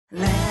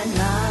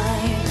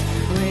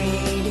Landline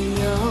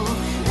radio,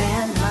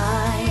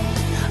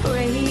 landline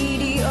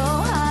radio,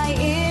 high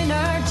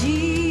energy,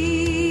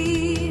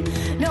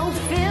 no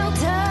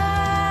filter.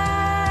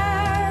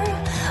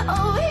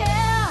 Oh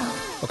yeah.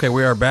 Okay,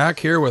 we are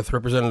back here with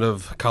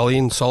Representative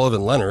Colleen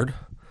Sullivan Leonard.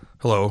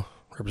 Hello,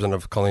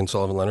 Representative Colleen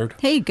Sullivan Leonard.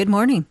 Hey, good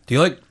morning. Do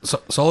you like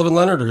Sullivan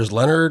Leonard or just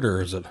Leonard, or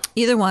is it?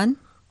 Either one.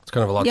 It's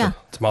kind of a lot. Yeah.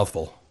 It's a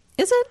mouthful.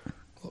 Is it?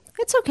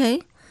 It's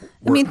okay.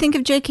 I mean, think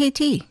of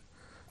JKT.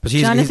 But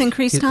Jonathan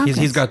Crease Tompkins.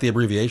 He's got the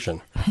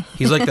abbreviation.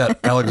 He's like that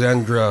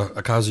Alexandra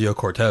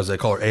Ocasio-Cortez. They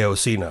call her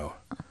AOC now.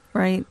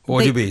 Right. What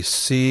would you be?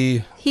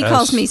 He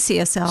calls me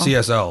CSL.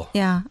 CSL.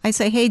 Yeah. I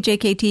say, hey,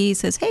 JKT. He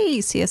says, hey,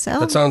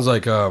 CSL. That sounds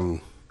like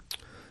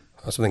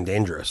something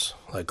dangerous.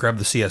 Like grab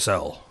the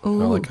CSL.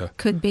 Ooh, like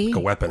could be. Like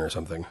a weapon or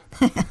something.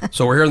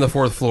 So we're here on the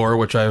fourth floor,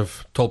 which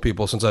I've told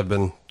people since I've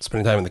been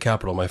spending time in the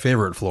Capitol, my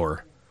favorite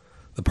floor,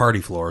 the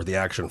party floor, the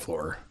action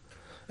floor.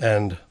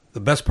 And the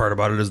best part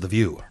about it is the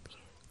view.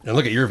 And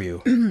look at your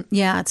view.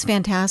 Yeah, it's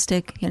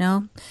fantastic, you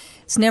know.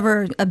 It's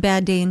never a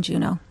bad day in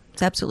Juneau.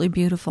 It's absolutely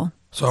beautiful.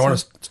 So I want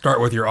to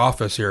start with your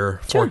office here,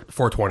 Sure.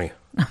 420.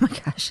 Oh, my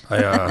gosh.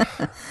 I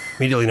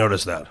immediately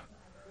noticed that.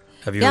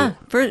 Have you? Yeah,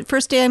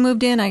 first day I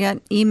moved in, I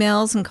got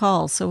emails and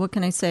calls. So what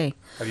can I say?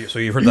 So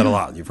you've heard that a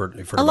lot. You've heard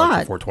A about lot.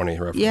 the 420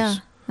 reference. Yeah,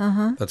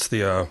 That's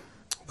the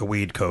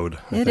weed code.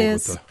 I It think,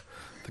 is. with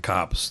the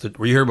cops.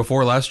 Were you here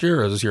before last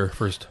year, or is this your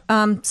first?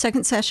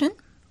 second session.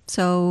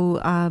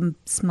 So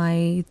it's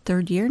my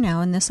third year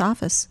now in this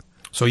office.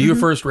 So you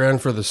first ran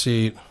for the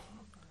seat.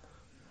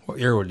 What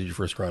year did you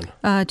first run?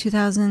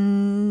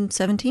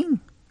 2017.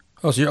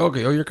 Oh, so you're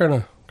okay. Oh, you're kind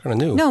of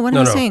new. No, what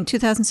am I saying?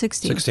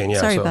 2016. 16, yeah,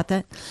 Sorry so- about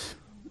that.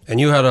 And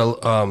you had a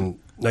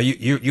now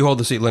you hold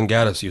the seat Lynn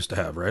Gaddis used to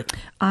have, right?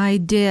 I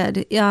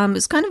did. It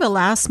was kind of a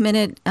last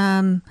minute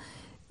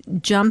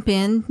jump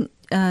in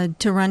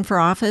to run for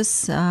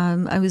office.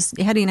 I was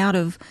heading out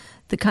of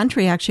the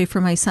country actually for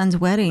my son's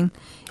wedding.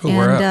 Oh,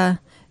 where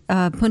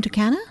at? Punta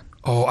Cana.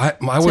 Oh,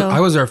 I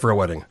was there for a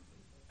wedding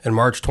in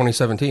March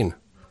 2017.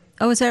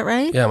 Oh, is that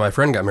right? Yeah, my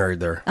friend got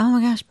married there. Oh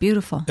my gosh,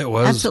 beautiful. It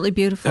was absolutely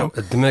beautiful.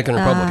 Dominican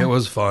Republic. It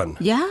was fun.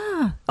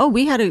 Yeah. Oh,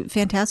 we had a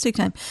fantastic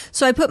time.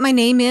 So I put my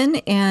name in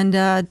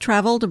and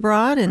traveled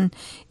abroad, and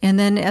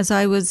then as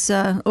I was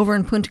over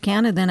in Punta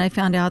Cana, then I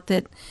found out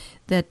that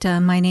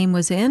my name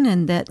was in,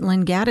 and that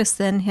Lynn Gaddis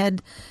then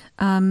had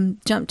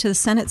jumped to the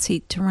Senate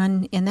seat to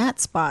run in that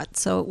spot.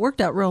 So it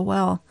worked out real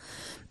well.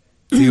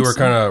 So you were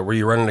were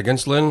you running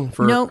against Lynn?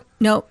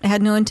 Nope. I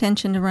had no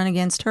intention to run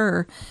against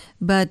her,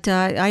 but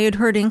I had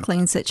heard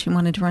inklings that she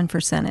wanted to run for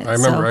Senate. I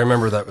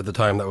remember that at the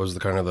time. That was the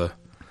kind of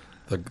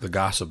the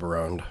gossip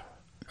around.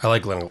 I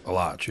like Lynn a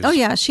lot. Oh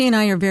yeah, she and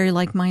I are very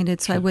like-minded,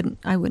 so I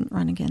wouldn't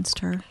run against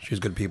her. She's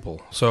good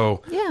people.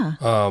 So yeah.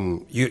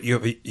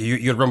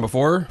 You had run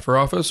before for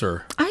office,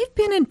 or? I've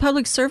been in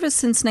public service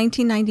since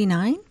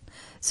 1999.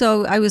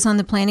 So I was on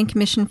the Planning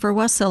Commission for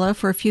Wasilla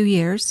for a few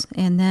years,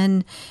 and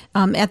then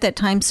at that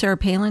time Sarah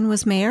Palin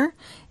was mayor,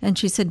 and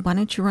she said, "Why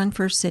don't you run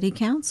for city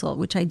council?"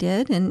 Which I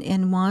did,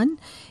 and won.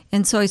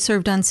 And so I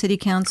served on city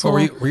council. Oh,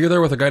 were you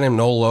there with a guy named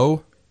Noel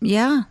Lowe?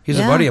 Yeah, he's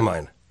a buddy of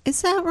mine.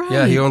 Is that right?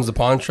 Yeah, he owns the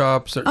pawn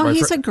shops. Oh,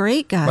 he's a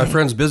great guy. My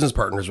friend's business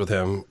partners with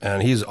him,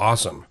 and he's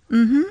awesome.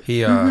 Mm-hmm.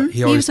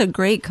 He was a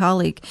great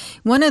colleague.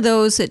 One of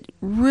those that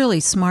really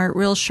smart,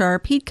 real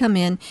sharp. He'd come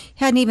in,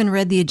 hadn't even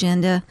read the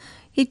agenda.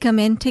 He'd come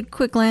in, take a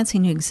quick glance. He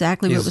knew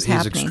exactly what was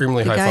happening.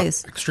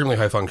 He's extremely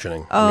high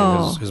functioning. Oh, I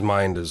mean, his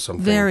mind is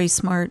something. Very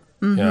smart.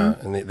 Mm-hmm. Yeah,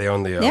 and they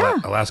own the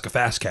Alaska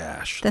Fast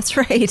Cash. That's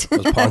right.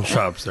 Those pawn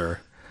shops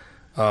there.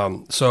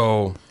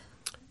 So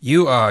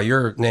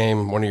your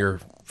name, one of your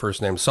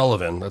first names,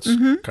 Sullivan. That's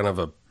kind of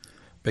a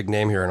big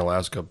name here in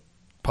Alaska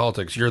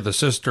politics. You're the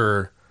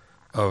sister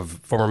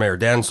of former Mayor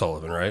Dan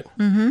Sullivan, right?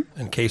 Mm-hmm.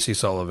 And Casey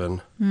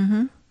Sullivan.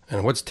 Mm-hmm.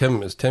 And what's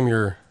Tim? Is Tim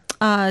your?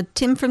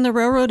 Tim from the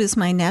railroad is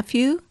my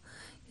nephew.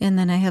 And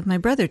then I have my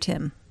brother,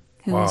 Tim,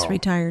 who is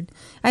retired.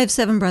 I have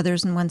 7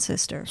 brothers and 1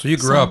 sister. So you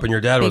grew up, and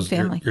your dad was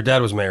family. Your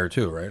dad was mayor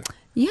too, right?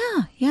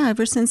 Yeah.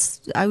 Ever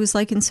since I was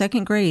like in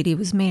second grade, he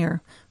was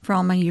mayor for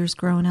all my years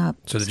growing up.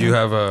 So did you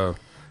have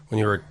when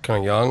you were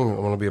kind of young,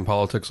 I want to be in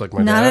politics like my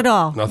dad? Not at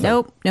all.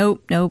 Nothing.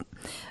 Nope.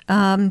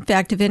 In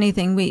fact, if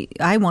anything,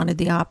 I wanted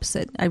the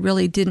opposite. I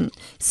really didn't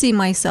see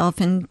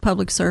myself in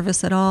public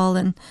service at all,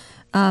 and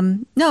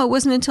no, it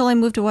wasn't until I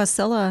moved to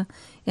Wasilla.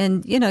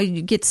 And,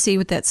 you get to see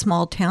what that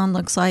small town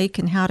looks like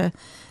and how to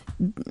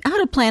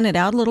plan it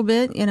out a little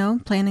bit,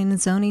 planning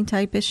and zoning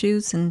type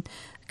issues, and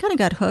kind of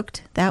got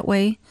hooked that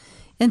way.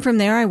 And from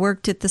there, I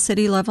worked at the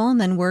city level and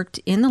then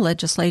worked in the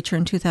legislature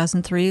in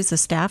 2003 as a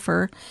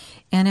staffer.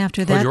 And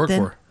after that, Who'd you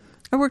work for?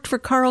 I worked for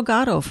Carl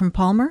Gatto from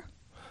Palmer.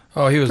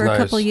 Oh, he was for nice.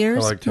 a couple of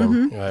years. I liked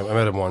him. Mm-hmm. Yeah, I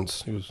met him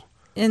once. He was.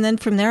 And then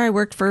from there, I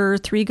worked for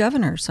 3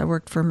 governors. I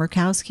worked for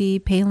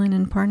Murkowski, Palin,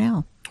 and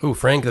Parnell. Ooh,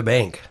 Frank the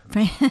Bank.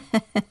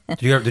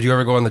 Did you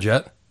ever go on the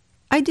jet?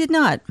 I did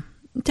not.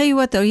 Tell you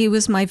what, though, he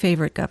was my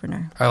favorite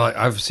governor.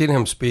 I've seen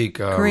him speak.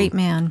 Great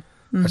man.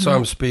 Mm-hmm. I saw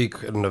him speak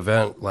at an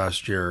event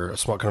last year, a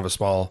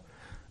small,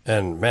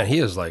 and man, he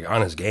is like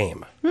on his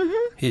game.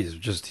 Mm-hmm.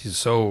 he's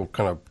so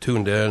kind of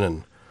tuned in,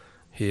 and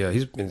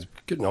he's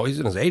getting old. He's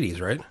in his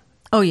 80s, right?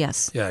 Oh,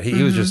 yes. Yeah,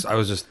 he was just. I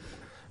was just.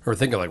 I was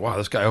thinking like, wow,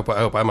 this guy. I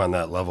hope I'm on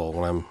that level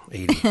when I'm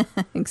 80.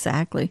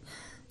 Exactly.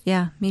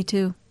 Yeah, me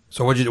too.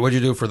 So what'd you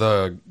do for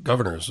the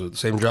governors? The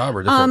same job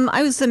or different?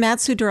 I was the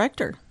Mat-Su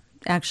director,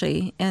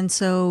 actually. And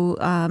so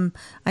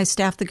I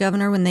staffed the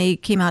governor when they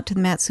came out to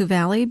the Mat-Su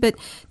Valley, but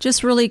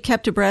just really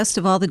kept abreast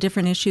of all the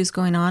different issues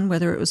going on,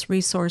 whether it was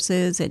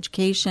resources,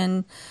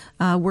 education,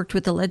 worked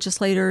with the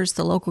legislators,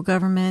 the local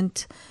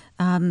government,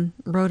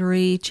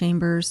 Rotary,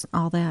 chambers,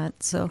 all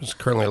that. So It's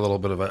currently a little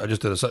bit of I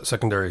just did a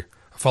secondary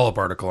follow-up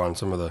article on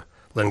some of the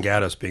Len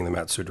Gaddis being the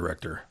Mat-Su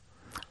director.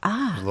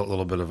 There's a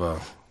little bit of a.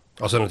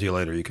 I'll send it to you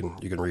later. You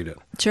can read it.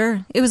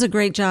 Sure. It was a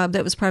great job.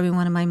 That was probably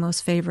one of my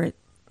most favorite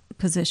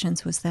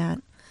positions was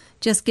that.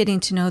 Just getting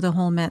to know the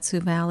whole Mat-Su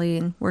Valley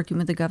and working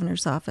with the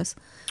governor's office.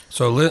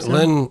 So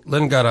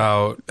Lynn got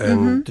out,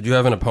 and did you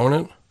have an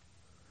opponent?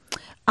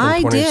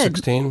 I did.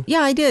 2016?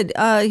 Yeah, I did.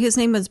 His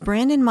name was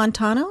Brandon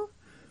Montano.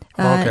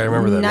 Okay, I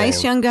remember that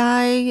Nice name. young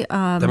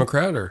guy.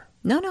 Democrat or?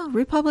 No,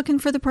 Republican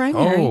for the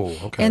primary. Oh,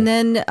 okay. And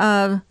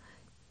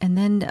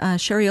then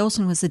Sherry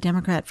Olson was the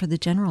Democrat for the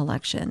general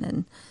election.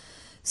 And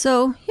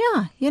so,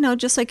 yeah,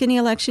 just like any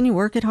election, you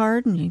work it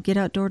hard and you get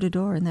out door to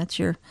door, and that's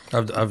your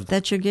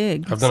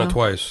gig. I've done it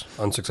twice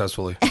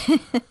unsuccessful.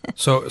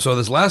 So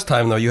this last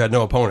time though, you had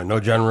no opponent,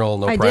 no general,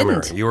 no I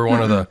primary. didn't. You were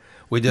one of the.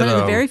 We did One of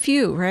the very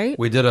few, right?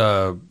 We did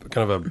a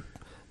kind of a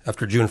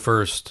after June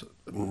 1st.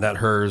 Nat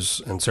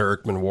Hers and Sarah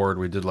Erkman Ward.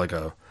 We did like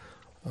a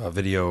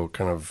video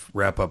kind of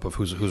wrap up of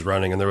who's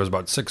running, and there was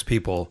about 6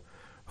 people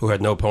who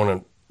had no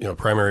opponent,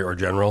 primary or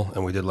general,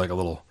 and we did like a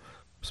little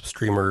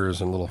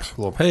streamers and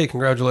little hey,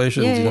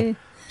 congratulations. Yay.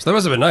 So that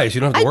must have been nice.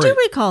 You don't have I to worry.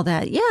 do recall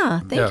that. Yeah.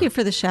 Thank Yeah. you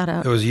for the shout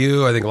out. It was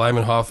you, I think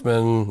Lyman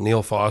Hoffman,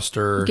 Neil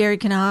Foster, Gary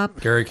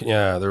Knopp.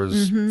 yeah, there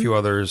was a few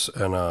others,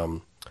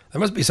 and that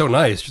must be so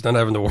nice, just not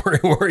having to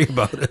worry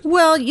about it.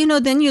 Well,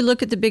 then you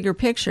look at the bigger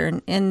picture,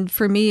 and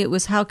for me, it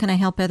was how can I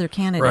help other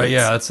candidates? Right?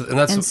 Yeah,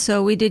 And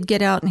so we did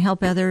get out and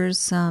help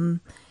others.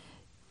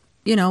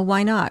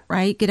 Why not?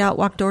 Right? Get out,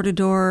 walk door to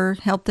door,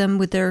 help them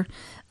with their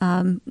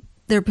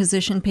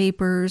position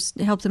papers,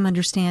 help them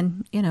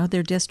understand,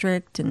 their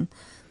district, and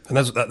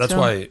that's So-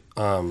 why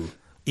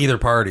either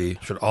party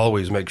should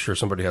always make sure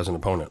somebody has an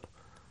opponent,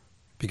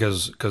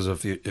 because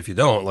if you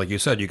don't, like you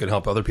said, you can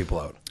help other people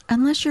out.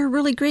 unless you're a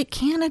really great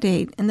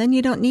candidate, and then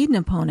you don't need an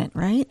opponent,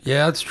 right?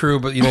 Yeah, that's true,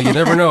 but you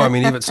never know. I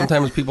mean, even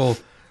sometimes people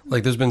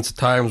like there's been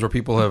times where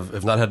people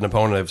have not had an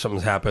opponent. If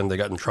something's happened, they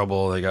got in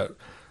trouble, they got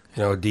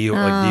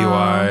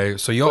DUI.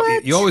 So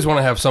you always want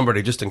to have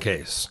somebody just in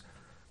case.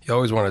 You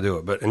always want to do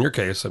it, but in your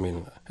case, I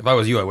mean, if I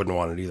was you, I wouldn't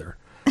want it either.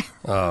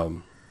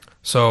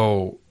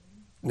 So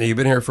now you've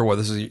been here for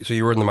what? So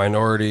you were in the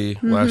minority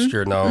last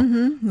year. Now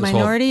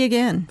Minority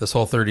again. This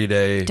whole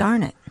 30-day.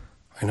 Darn it.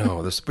 I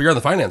know this, but you're on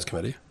the finance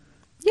committee.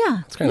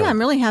 Yeah. kind of- I'm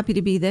really happy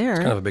to be there.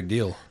 Kind of a big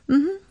deal.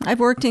 I've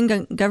worked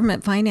in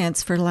government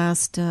finance for the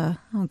last,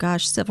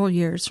 several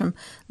years, from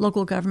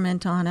local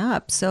government on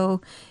up. So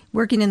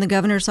working in the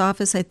governor's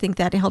office, I think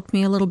that helped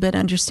me a little bit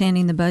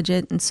understanding the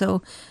budget. And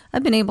so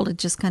I've been able to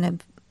just kind of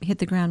hit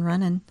the ground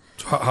running.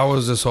 So how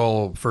was this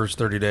whole first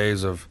 30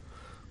 days of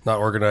not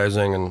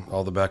organizing and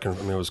all the back and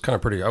it was kind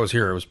of pretty. I was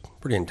here. It was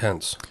pretty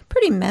intense.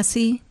 Pretty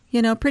messy,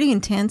 pretty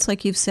intense,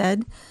 like you've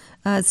said.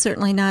 It's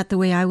certainly not the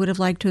way I would have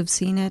liked to have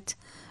seen it,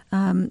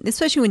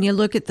 especially when you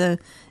look at the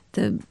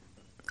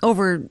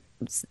oversight.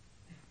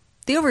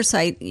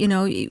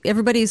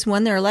 Everybody's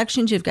won their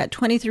elections. You've got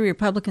 23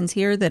 Republicans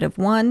here that have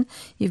won.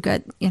 You've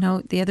got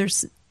the other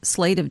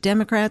slate of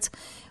Democrats.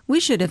 We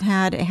should have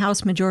had a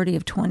House majority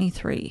of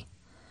 23.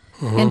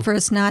 And for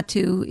us not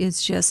to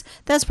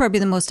that's probably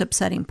the most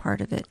upsetting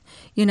part of it.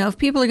 If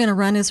people are going to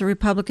run as a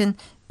Republican,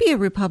 be a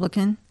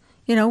Republican.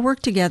 Work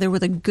together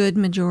with a good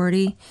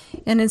majority.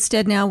 And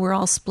instead now we're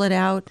all split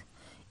out.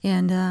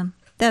 And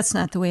that's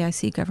not the way I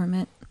see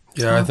government.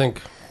 Yeah, I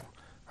think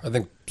a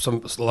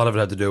lot of it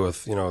had to do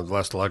with, the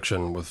last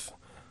election with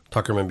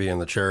Tuckerman being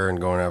the chair and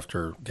going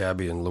after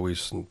Gabby and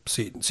Luis and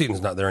Seaton.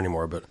 Seaton's not there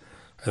anymore, but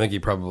I think he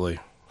probably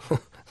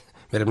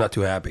made him not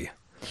too happy.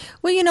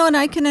 Well, and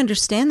I can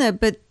understand that,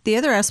 but the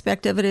other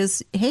aspect of it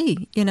is,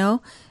 hey,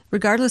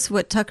 regardless of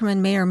what Tuckerman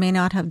may or may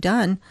not have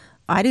done,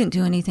 I didn't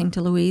do anything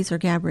to Louise or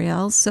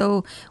Gabrielle,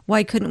 so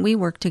why couldn't we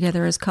work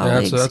together as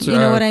colleagues? You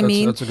know what I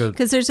mean?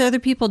 Because there's other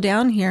people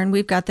down here, and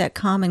we've got that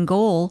common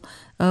goal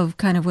of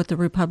kind of what the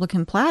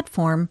Republican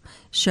platform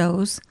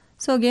shows.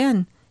 So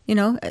again,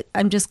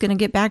 I'm just going to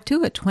get back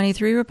to it.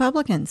 23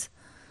 Republicans.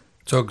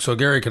 So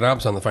Gary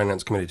Knopp's on the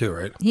finance committee too,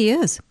 right? He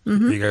is.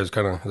 Mm-hmm. You guys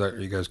are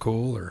you guys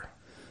cool or?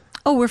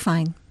 Oh, we're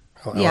fine.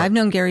 I've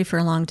known Gary for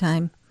a long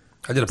time.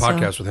 I did a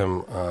podcast with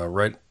him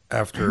right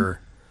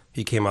after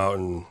he came out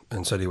and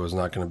said he was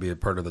not going to be a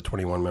part of the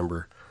 21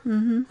 member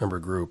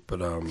group. But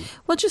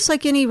well, just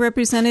like any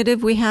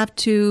representative, we have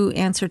to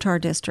answer to our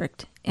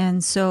district,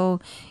 and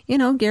so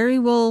Gary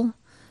will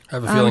I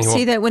have a feeling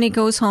see that when he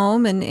goes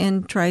home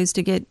and tries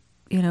to get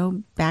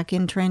back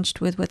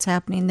entrenched with what's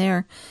happening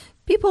there,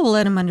 people will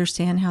let him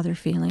understand how they're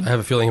feeling. I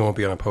have a feeling he won't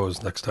be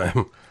unopposed next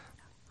time.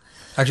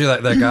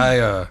 Actually, that guy,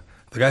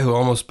 the guy who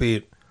almost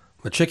beat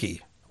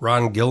Machicki,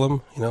 Ron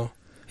Gillum,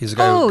 he's the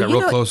guy who got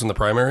real close in the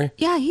primary.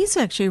 Yeah, he's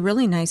actually a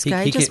really nice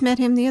guy. I just met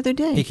him the other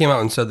day. He came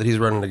out and said that he's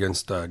running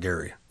against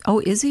Gary. Oh,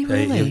 is he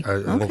really?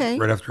 I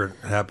think right after it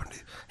happened.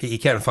 He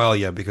can't file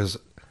yet because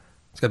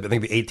it's got, I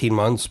think, be 18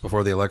 months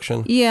before the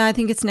election. Yeah, I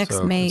think it's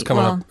next May. It's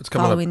coming up. It's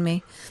coming following up.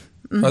 May.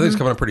 I think it's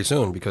coming up pretty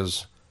soon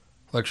because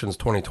election's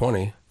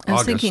 2020. I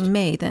was August. thinking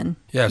May then.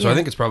 Yeah, so I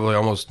think it's probably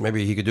almost,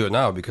 maybe he could do it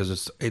now because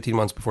it's 18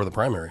 months before the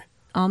primary.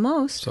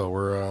 Almost. So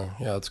we're,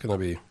 it's going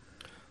to be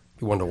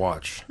one to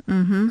watch.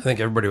 Mm-hmm. I think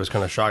everybody was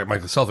kind of shocked,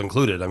 myself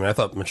included. I mean, I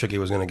thought Machicki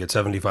was going to get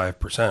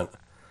 75%,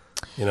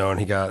 and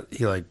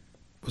he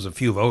was a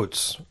few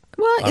votes.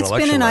 Well, it's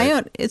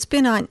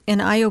been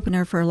an eye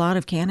opener for a lot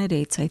of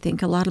candidates. I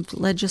think a lot of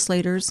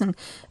legislators, and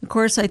of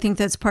course, I think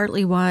that's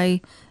partly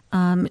why,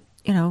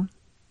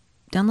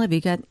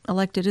 Dunleavy got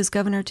elected as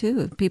governor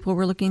too. People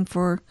were looking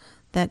for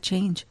that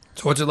change.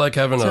 So what's it like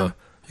having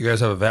you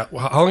guys have how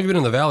long have you been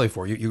in the Valley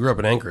for? You grew up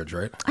in Anchorage,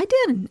 right? I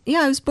did.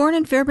 Yeah, I was born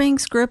in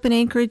Fairbanks, grew up in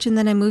Anchorage, and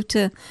then I moved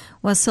to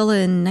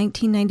Wasilla in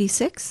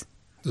 1996.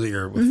 Is it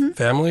your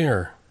family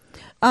or?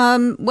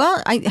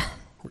 Well, I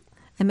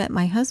met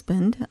my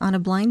husband on a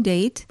blind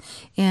date,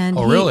 and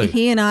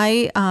he and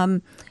I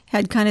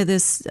had kind of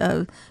this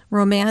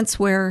romance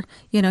where,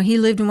 he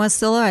lived in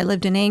Wasilla, I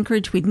lived in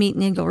Anchorage, we'd meet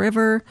in Eagle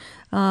River,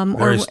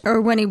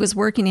 or when he was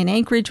working in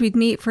Anchorage, we'd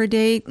meet for a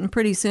date, and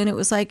pretty soon it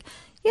was like,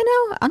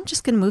 I'm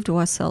just going to move to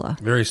Wasilla.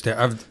 Very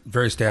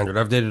standard.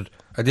 I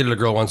dated a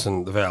girl once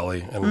in the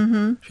Valley,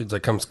 and she's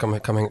like, come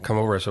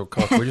over. I said,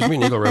 can we just meet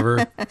in Eagle River?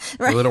 Right.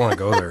 I really don't want to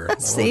go there. I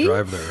don't want to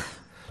drive there.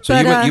 So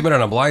you met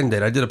on a blind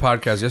date. I did a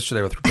podcast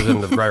yesterday with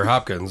Representative Grier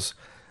Hopkins,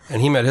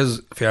 and he met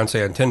his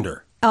fiancée on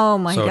Tinder. Oh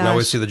my gosh! So now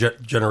we see the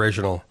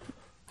generational,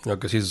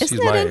 because he's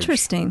Isn't my that age.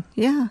 Interesting?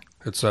 Yeah.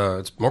 It's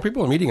more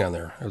people are meeting on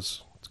there.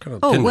 It's kind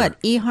of Tinder.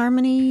 What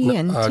eHarmony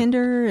and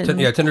Tinder?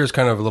 And... Tinder is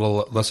kind of a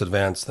little less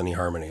advanced than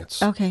eHarmony.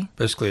 It's okay.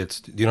 Basically,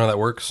 do you know how that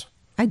works?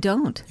 I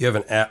don't. You have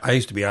an app. I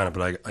used to be on it,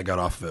 but I got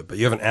off of it. But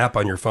you have an app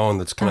on your phone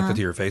that's connected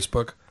to your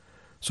Facebook.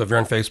 So if you're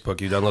on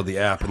Facebook, you download the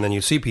app, and then you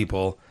see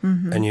people,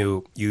 and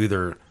you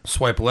either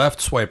swipe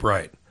left, swipe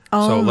right.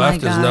 Oh, so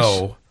left my gosh. is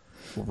no,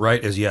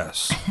 right is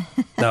yes.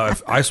 Now,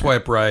 if I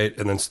swipe right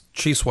and then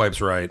she swipes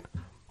right,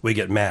 we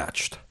get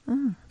matched.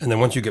 And then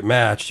once you get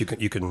matched, you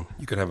can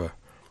have a.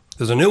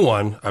 There's a new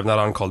one I'm not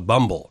on called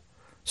Bumble.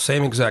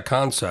 Same exact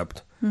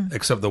concept,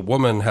 except the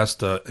woman has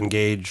to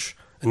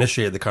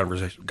initiate the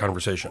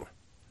conversation.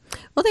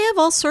 Well, they have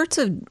all sorts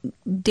of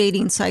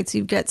dating sites.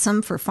 You've got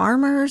some for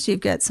farmers. You've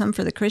got some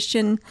for the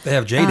Christian. They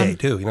have J-Date,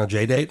 too. You know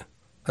J-Date?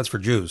 That's for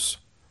Jews.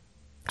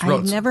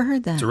 I've never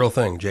heard that. It's a real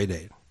thing,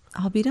 J-Date.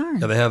 I'll be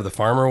darned. Yeah, they have the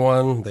farmer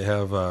one. They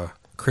have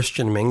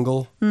Christian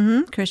Mingle.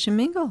 Mm-hmm. Christian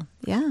Mingle,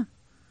 yeah.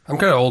 I'm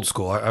kind of old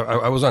school.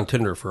 I was on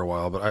Tinder for a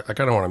while, but I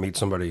kind of want to meet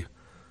somebody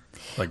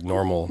like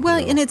normal. Well,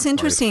 and it's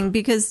interesting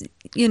because,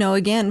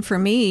 again, for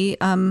me,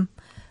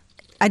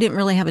 I didn't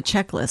really have a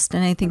checklist,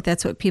 and I think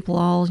that's what people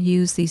all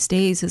use these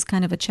days is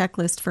kind of a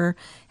checklist for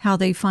how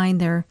they find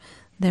their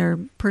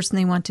person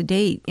they want to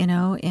date,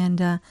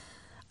 and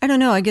I don't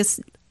know, I guess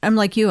I'm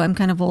like you, I'm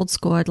kind of old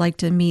school. I'd like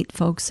to meet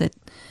folks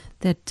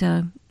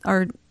that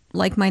are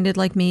like-minded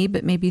like me,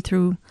 but maybe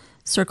through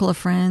circle of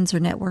friends or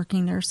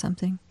networking or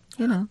something,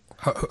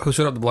 Who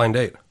set up the blind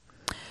date?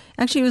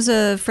 Actually, it was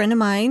a friend of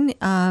mine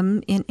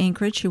in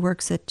Anchorage who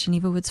works at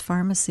Geneva Woods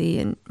Pharmacy,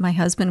 and my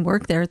husband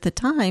worked there at the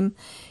time.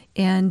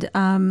 And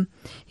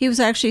he was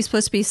actually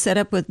supposed to be set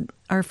up with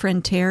our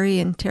friend Terry,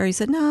 and Terry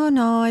said,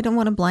 "No, I don't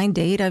want a blind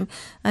date.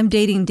 I'm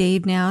dating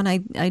Dave now, and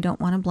I don't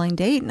want a blind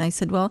date." And I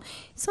said, "Well,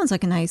 he sounds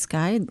like a nice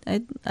guy.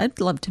 I'd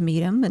love to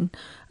meet him." And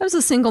I was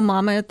a single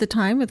mama at the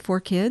time with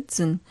 4 kids,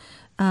 and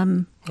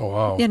oh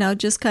wow,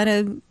 just kind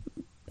of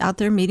out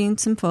there meeting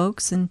some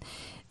folks, and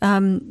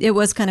it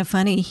was kind of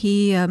funny.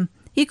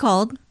 He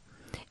called,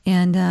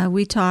 and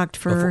we talked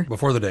for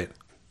before the date.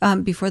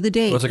 Before the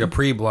date. So it's like a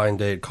pre-blind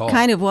date call.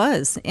 Kind of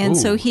was. And Ooh.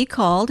 So he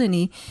called and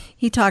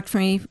he talked for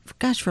me,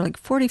 for like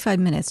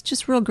 45 minutes.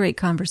 Just real great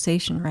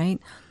conversation, right?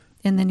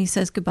 And then he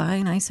says goodbye,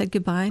 and I said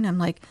goodbye. And I'm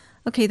like,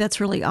 okay, that's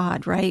really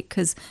odd, right?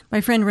 Because my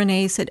friend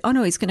Renee said, oh,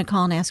 no, he's going to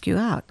call and ask you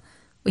out.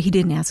 Well, he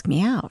didn't ask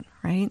me out,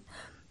 right?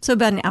 So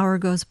about an hour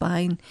goes by,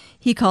 and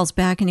he calls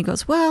back, and he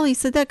goes, well, he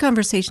said, that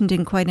conversation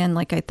didn't quite end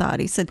like I thought.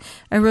 He said,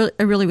 I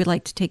really would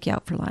like to take you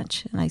out for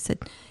lunch. And I said,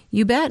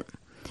 you bet.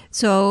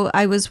 So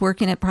I was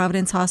working at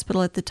Providence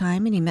Hospital at the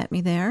time, and he met me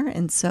there,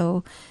 and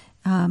so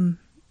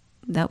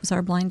that was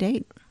our blind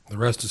date. The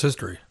rest is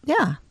history.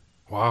 Yeah.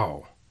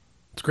 Wow,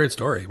 it's a great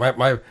story.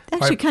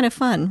 Actually, kind of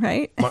fun,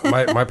 right?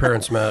 my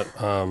parents met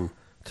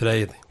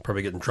today. They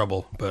probably get in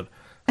trouble, but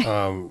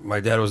my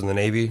dad was in the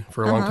Navy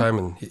for a long time,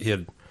 and he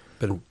had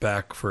been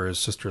back for his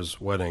sister's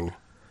wedding,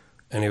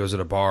 and he was at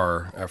a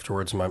bar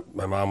afterwards. And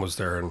my mom was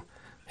there, and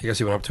I guess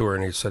he went up to her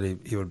and he said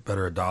he would bet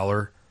her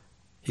 $1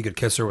 he could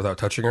kiss her without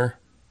touching her.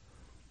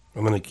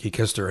 And then he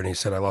kissed her, and he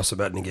said, "I lost a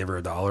bet," and he gave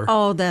her $1.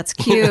 Oh, that's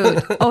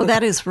cute. Oh,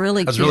 that is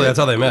really cute. That's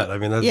how they met. I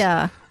mean, that's,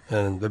 yeah.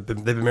 and they've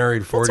been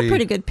married That's 40. a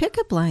pretty good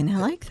pickup line. I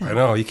like that. I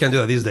know you can't do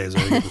that these days. Or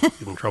you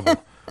get in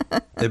trouble.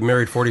 They've been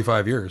married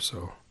 45 years,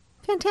 so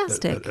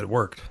Fantastic. it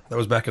worked. That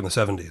was back in the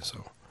 70s.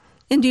 So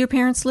And do your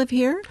parents live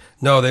here?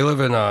 no, they live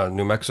in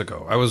New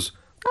Mexico. I was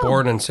Oh.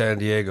 born in San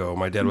Diego.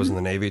 My dad was in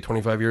the Navy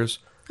 25 years.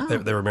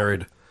 They were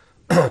married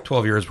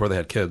 12 years before they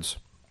had kids.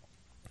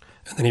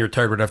 And then he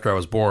retired right after I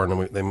was born, and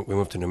we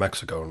moved to New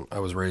Mexico. And I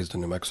was raised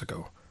in New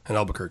Mexico, in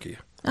Albuquerque.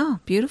 Oh,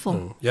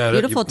 beautiful. Yeah,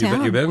 Beautiful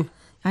town. You been?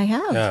 I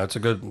have. Yeah, it's a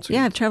good.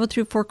 Yeah, I've traveled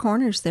through Four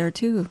Corners there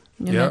too.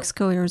 New Yeah.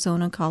 Mexico,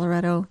 Arizona,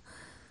 Colorado.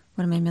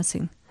 What am I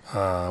missing?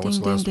 What's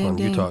Ding, the last ding, one?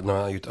 ding, ding. Utah.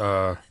 No,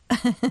 Utah.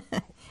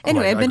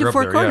 Anyway, I've been grew to up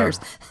Four there, yeah. Corners.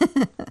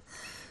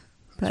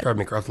 It's driving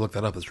me. I have to look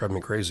that up. It's driving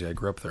me crazy. I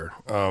grew up there.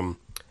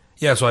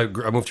 Yeah, so I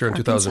moved here in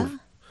 2000.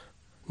 Arkansas?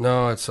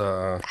 No, it's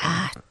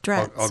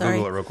Drat, I'll sorry.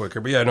 Google it real quick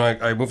here. But yeah, no,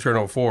 I moved here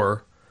in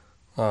 04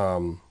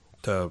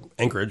 to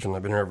Anchorage, and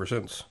I've been here ever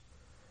since.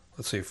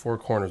 Let's see, Four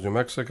Corners, New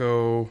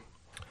Mexico,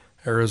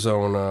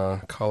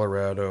 Arizona,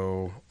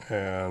 Colorado,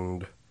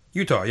 and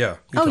Utah. Yeah.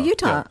 Oh,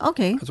 Utah. Yeah.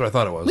 Okay. That's what I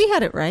thought it was. We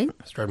had it right.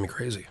 It's driving me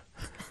crazy.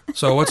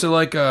 So what's it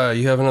like?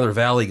 You have another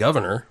Valley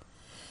governor.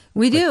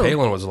 We do.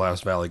 Palin was the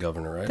last Valley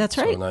governor, right? That's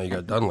So right. now you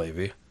got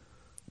Dunleavy.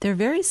 They're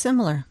very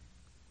similar.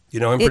 You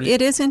know him pretty.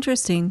 It is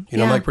interesting. You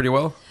know Mike pretty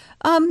well.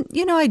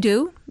 I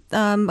do.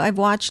 I've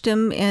watched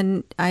him,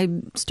 and I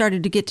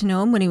started to get to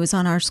know him when he was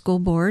on our school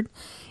board.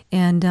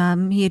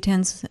 And he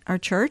attends our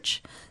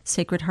church,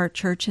 Sacred Heart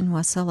Church in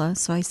Wasilla,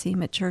 so I see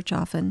him at church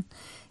often,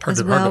 Hard as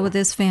to- well hard to- with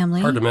his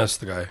family. Hard to miss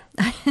the guy.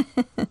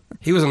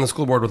 He was on the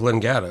school board with Lynn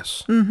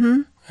Gaddis.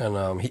 Mm-hmm.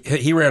 And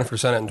he ran for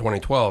Senate in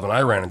 2012, and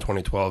I ran in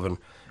 2012, and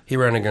he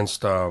ran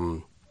against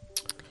Linda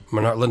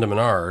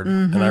Menard,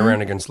 and I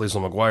ran against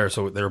Liesl McGuire,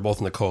 so they were both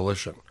in the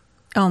coalition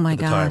Oh my at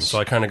the time. gosh, So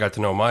I kind of got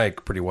to know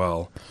Mike pretty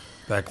well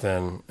back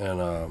then,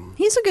 and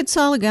he's a good,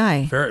 solid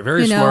guy. very,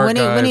 very you know, smart when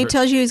guy. he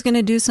tells you he's going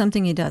to do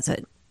something, he does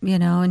it. You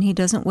know, and he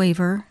doesn't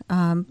waver.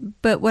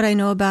 But what I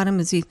know about him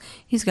is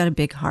he's got a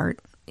big heart.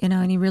 You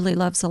know, and he really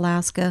loves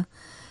Alaska.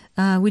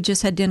 We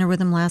just had dinner with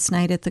him last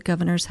night at the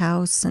governor's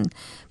house, and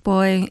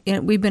boy,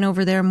 we've been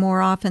over there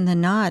more often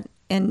than not.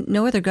 And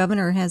no other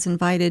governor has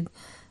invited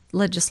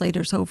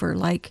legislators over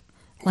like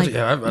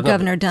Yeah, I've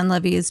Governor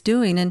Dunleavy is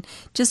doing, and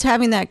just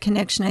having that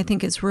connection, I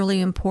think, is really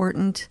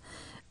important.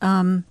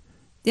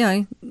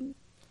 Yeah,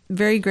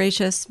 very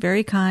gracious,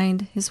 very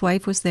kind. His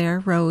wife was there,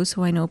 Rose,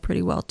 who I know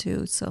pretty well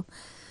too. So,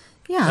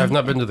 yeah, I've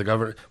not been to the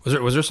governor.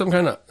 Was there some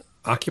kind of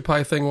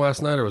Occupy thing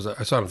last night, or was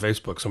I saw on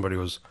Facebook somebody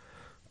was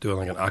doing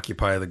like an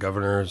Occupy the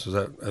governors? Is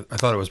that I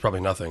thought it was probably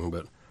nothing,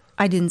 but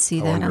I didn't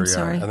see I that. wonder, I'm yeah,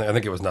 sorry. I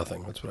think it was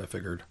nothing. That's what I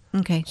figured.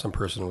 Okay, Some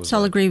person was so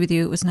I'll like, agree with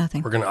you. It was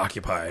nothing. we're going to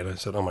occupy it. I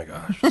said, oh my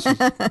gosh, this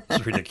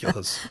is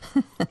ridiculous.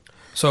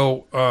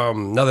 So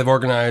now they've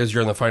organized.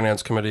 You're in the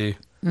finance committee.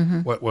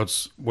 Mm-hmm. What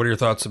are your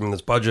thoughts? I mean,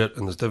 this budget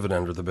and this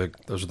dividend are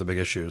those are the big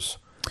issues.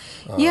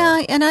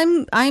 Yeah, and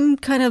I'm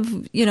kind of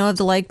of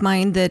the like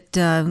mind that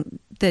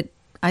that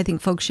I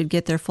think folks should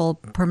get their full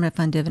permanent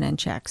fund dividend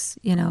checks.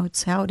 You know,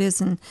 it's how it is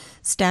in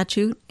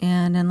statute,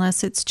 and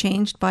unless it's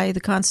changed by the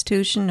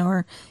Constitution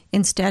or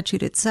in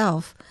statute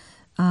itself,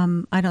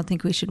 I don't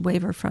think we should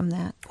waver from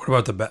that. What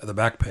about the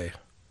back pay,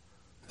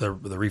 the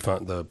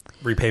refund, the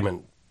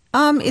repayment?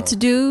 It's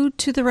due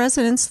to the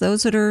residents,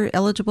 those that are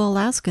eligible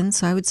Alaskans.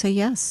 So I would say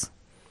yes.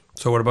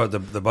 So what about the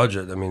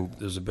budget? I mean,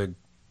 there's a big.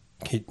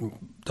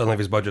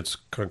 Dunleavy's budget's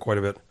kind of quite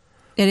a bit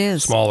It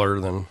is.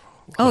 smaller than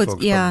Oh,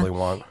 folks yeah, probably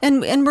want.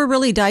 and we're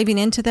really diving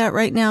into that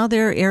right now.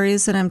 There are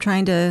areas that I'm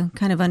trying to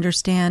kind of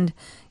understand,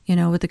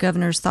 what the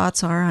governor's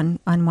thoughts are on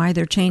why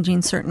they're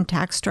changing certain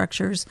tax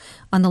structures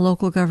on the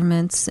local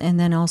governments, and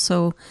then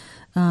also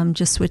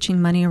just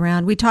switching money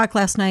around. We talked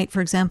last night,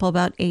 for example,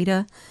 about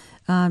Ada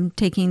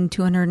taking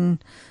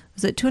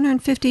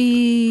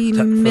 250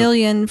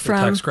 million The from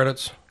tax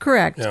credits.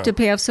 correct Yeah. to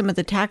pay off some of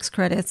the tax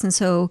credits, and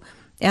so.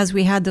 As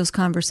we had those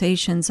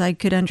conversations, I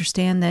could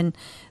understand then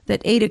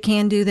that Ada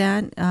can do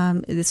that.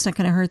 It's not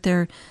going to hurt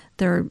their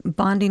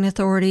bonding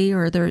authority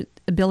or their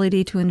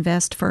ability to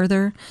invest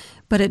further,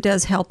 but it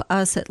does help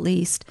us at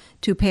least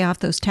to pay off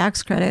those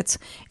tax credits,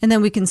 and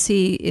then we can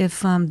see if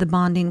the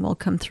bonding will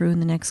come through in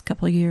the next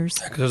couple of years.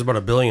 Because there's about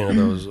 $1 billion of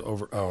those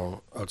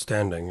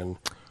outstanding, and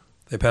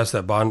they passed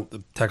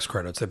the tax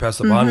credits. They passed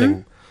the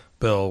bonding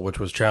bill, which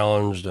was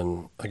challenged,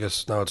 and I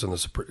guess now it's in the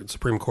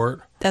Supreme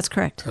Court. That's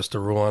correct. Has to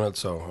rule on it.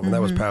 So I mean,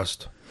 that was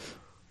passed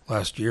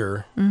last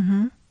year.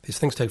 Mm-hmm. These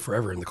things take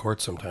forever in the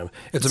courts sometimes.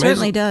 It's amazing.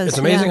 Certainly does, It's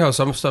amazing yeah. how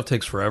some stuff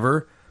takes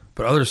forever,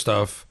 but other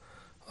stuff.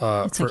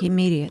 It's like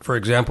immediate. For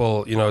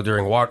example,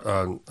 during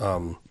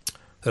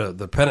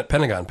the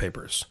Pentagon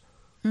Papers,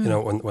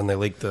 when they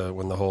leaked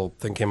when the whole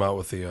thing came out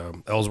with the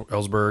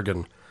Ellsberg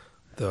and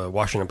the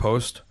Washington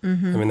Post. I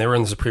mean, they were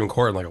in the Supreme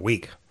Court in like a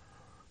week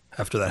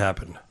after that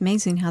happened.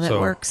 Amazing how that So,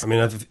 works. I mean,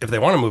 if they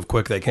want to move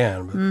quick, they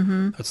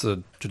can. But that's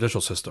the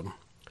judicial system.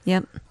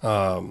 Yep.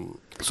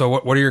 So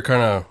what are your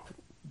kind of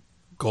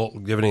goal? Do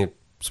you have any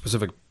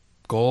specific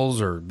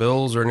goals or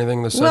bills or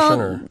anything this session?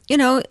 Or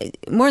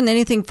More than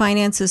anything,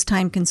 finance is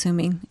time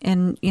consuming.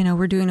 And,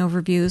 we're doing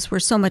overviews. We're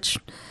so much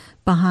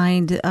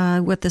behind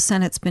what the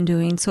Senate's been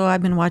doing. So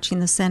I've been watching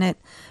the Senate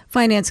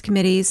Finance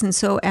Committees. And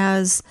so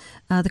as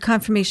the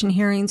confirmation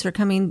hearings are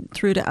coming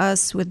through to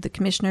us with the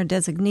commissioner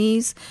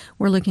designees,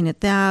 we're looking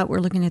at that. We're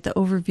looking at the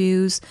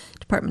overviews,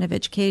 Department of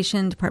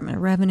Education, Department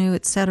of Revenue,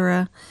 et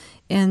cetera.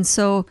 And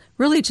so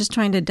really just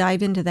trying to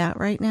dive into that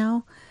right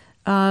now.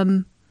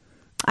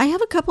 I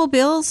have a couple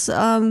bills.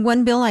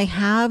 One bill I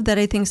have that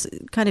I think is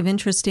kind of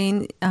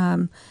interesting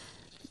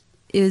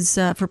is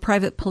for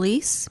private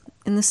police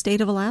in the state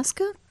of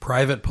Alaska.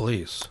 Private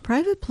police.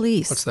 Private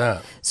police. What's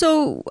that?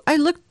 So I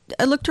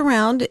looked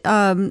around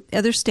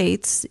other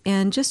states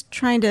and just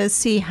trying to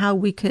see how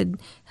we could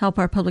help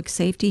our public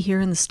safety here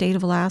in the state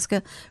of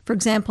Alaska. For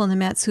example, in the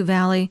Mat-Su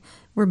Valley,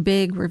 we're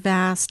big, we're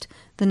vast.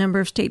 The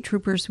number of state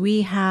troopers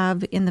we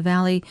have in the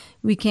valley,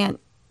 we can't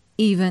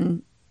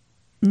even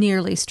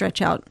nearly stretch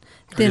out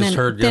thin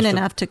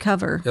enough to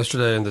cover.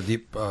 Yesterday in the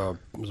deep, it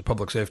was a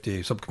public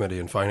safety subcommittee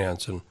in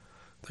finance, and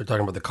they're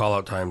talking about the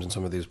call-out times in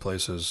some of these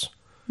places,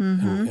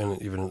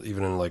 and even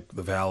in like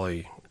the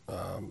valley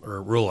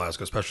or rural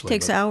Alaska especially.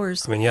 Takes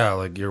hours. I mean, yeah,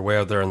 like you're way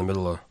out there in the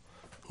middle of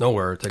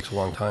nowhere. It takes a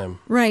long time.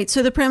 Right.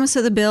 So the premise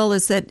of the bill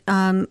is that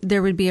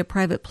there would be a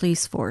private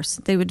police force.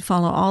 They would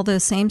follow all the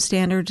same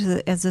standards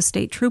as the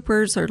state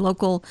troopers or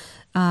local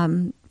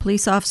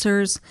police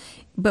officers,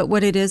 but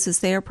what it is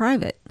they are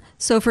private.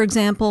 So, for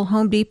example,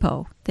 Home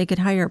Depot, they could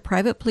hire a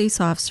private police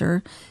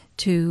officer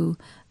to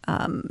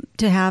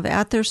have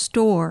at their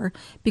store,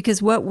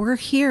 because what we're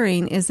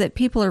hearing is that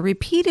people are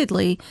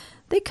repeatedly,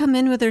 they come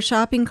in with their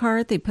shopping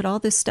cart, they put all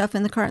this stuff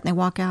in the cart, and they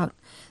walk out.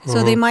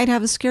 So they might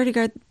have a security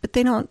guard, but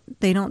they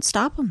don't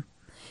stop them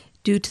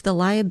due to the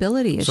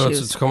liability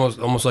issues. So it's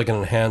almost like an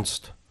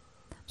enhanced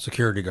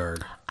security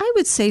guard. I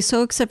would say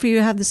so, except for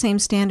you have the same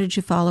standards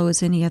you follow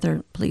as any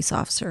other police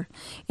officer,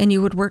 and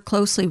you would work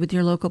closely with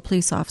your local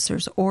police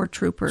officers or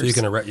troopers. So you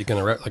can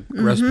arrest like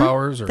arrest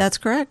powers. Or? That's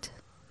correct.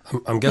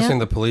 I'm guessing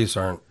the police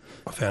aren't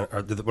a fan.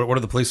 What do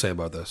the police say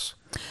about this?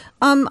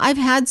 I've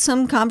had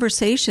some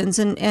conversations,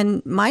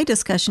 and my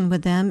discussion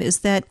with them is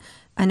that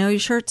I know you're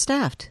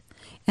short-staffed,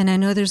 and I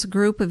know there's a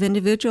group of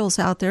individuals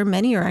out there.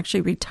 Many are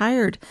actually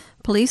retired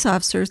police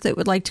officers that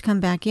would like to come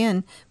back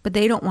in, but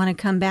they don't want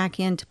to come back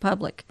into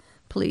public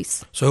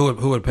police. So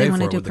who would pay for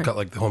it? Would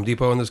the Home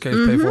Depot in this case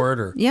pay for it,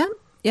 or yeah.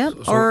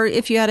 So, or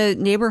if you had a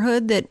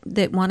neighborhood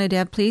that wanted to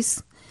have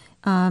police,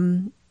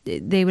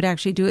 they would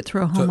actually do it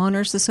through a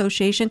homeowners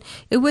association.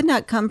 It would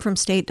not come from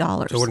state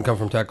dollars. So it wouldn't come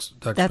from tax.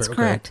 That's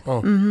correct. Oh,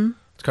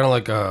 it's kind of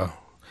like a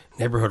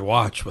neighborhood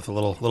watch with a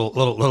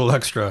little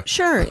extra.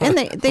 Sure, and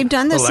they've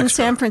done this in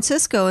extra. San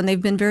Francisco, and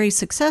they've been very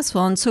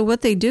successful. And so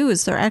what they do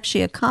is they're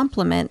actually a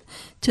complement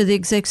to the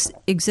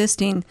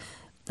existing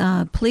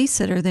police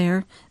that are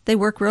there. They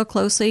work real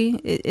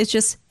closely. It's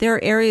just there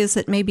are areas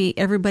that maybe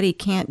everybody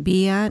can't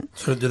be at.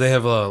 So do they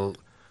have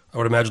I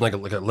would imagine like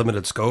a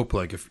limited scope.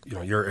 Like if you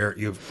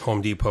have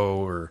Home Depot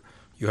or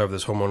you have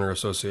this homeowner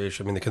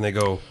association. I mean, can they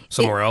go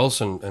somewhere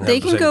else and they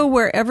have can go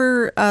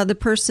wherever the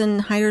person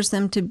hires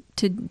them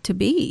to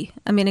be.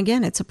 I mean,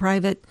 again, it's a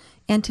private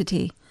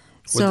entity.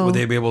 So would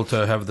they be able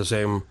to have the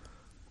same?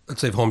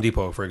 Let's say if Home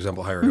Depot, for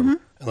example, hired them,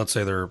 and let's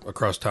say they're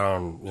across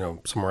town,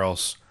 somewhere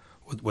else.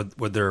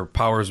 Would their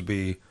powers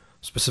be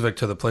specific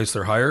to the place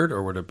they're hired,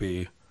 or would it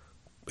be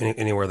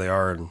anywhere they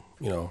are and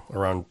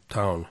around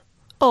town?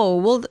 Oh,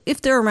 well,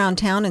 if they're around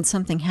town and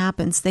something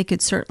happens, they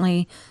could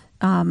certainly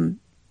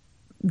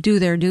do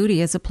their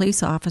duty as a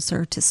police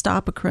officer to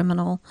stop a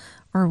criminal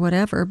or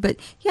whatever. But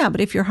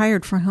if you're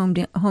hired for Home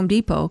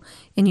Depot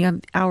and you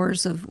have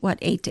hours of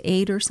 8 to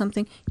 8 or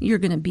something, you're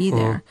going to be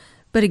there.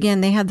 But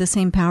again, they have the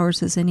same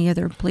powers as any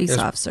other police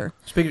officer.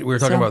 We were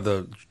talking about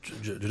the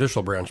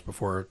judicial branch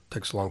before. It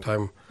takes a long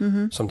time.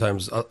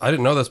 Sometimes I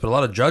didn't know this, but a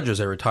lot of judges,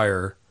 they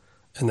retire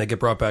and they get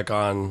brought back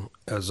on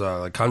as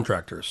like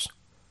contractors.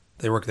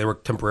 They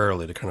work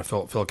temporarily to kind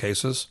of fill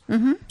cases.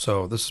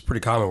 So this is pretty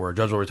common where a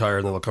judge will retire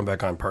and then they'll come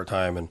back on part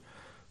time and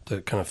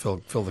to kind of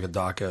fill like a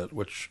docket,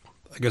 which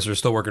I guess they're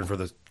still working for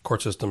the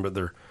court system, but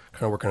they're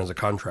kind of working as a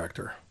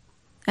contractor.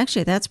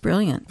 Actually, that's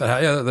brilliant. They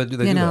do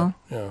that.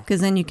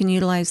 Because then you can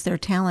utilize their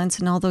talents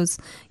and all those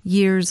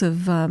years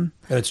of and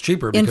it's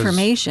cheaper because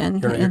information.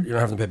 You're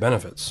not having to pay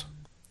benefits.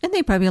 And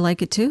they probably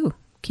like it too,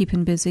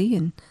 keeping busy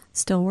and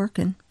still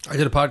working. I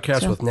did a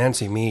podcast with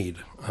Nancy Mead.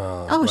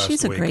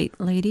 She's a great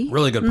lady.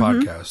 Really good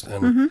podcast.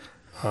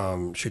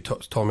 And she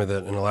told me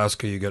that in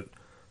Alaska you get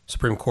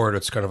Supreme Court,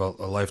 it's kind of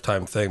a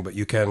lifetime thing, but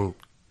you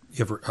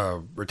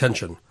have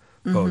retention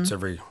votes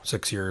every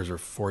 6 years or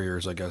 4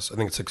 years, I guess. I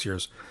think it's 6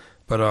 years.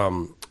 But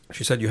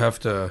she said you have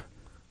to,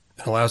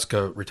 in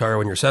Alaska, retire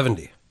when you're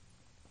 70.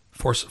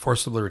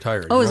 Forcibly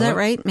retire. Oh, is that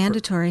right?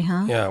 Mandatory,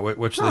 huh? Yeah,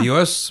 which the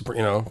U.S.,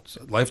 it's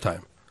a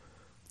lifetime.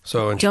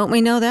 So don't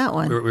we know that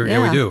one?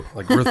 Yeah, we do.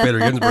 Like Ruth Bader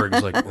Ginsburg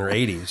is like in her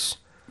 80s.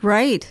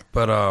 Right.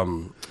 But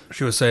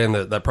she was saying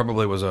that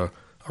probably was a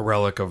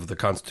relic of the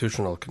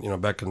constitutional,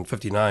 back in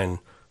 59,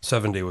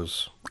 70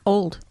 was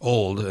old,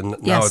 and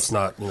now it's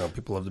not,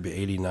 people have to be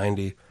 80,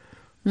 90.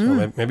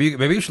 So maybe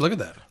you should look at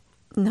that.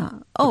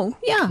 No. Oh,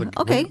 yeah. Like,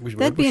 Okay. we should-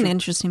 That'd we be an should-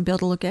 interesting bill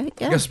to look at.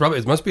 Yeah. I guess probably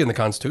it must be in the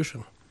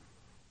Constitution.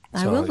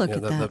 I So, will look yeah,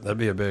 at that. That'd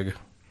be a big.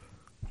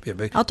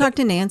 I'll talk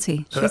to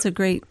Nancy. She's a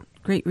great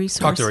resource.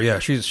 Talk to her.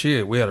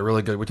 Yeah, we had a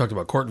really good. We talked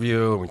about court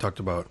view and we talked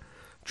about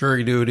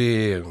jury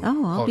duty and.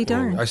 Oh, I'll be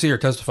darned. I see her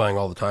testifying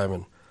all the time,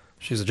 and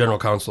she's the general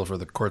counsel for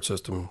the court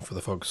system for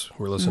the folks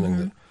who are listening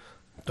Mm-hmm.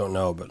 that don't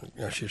know. But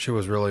yeah, she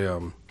was really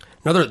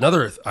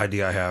another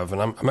idea I have,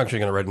 and I'm actually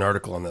going to write an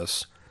article on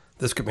this.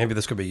 This could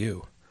be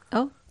you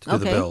Oh, to do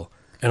okay. the bill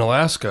in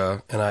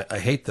Alaska, and I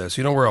hate this.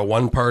 You know, we're a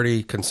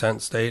one-party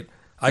consent state.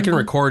 I Mm-hmm. can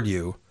record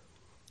you.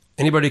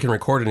 Anybody can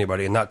record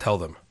anybody and not tell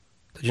them.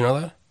 Did you know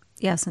that?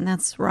 Yes, and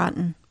that's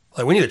rotten.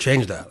 Like, we need to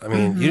change that. I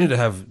mean, Mm-hmm. you need to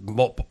have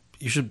multiple.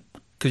 You should,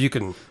 because you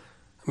can.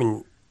 I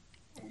mean,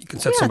 you can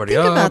set Yeah, somebody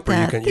think up, about or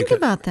that. you can. Think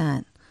about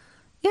that.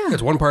 Yeah.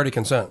 It's one-party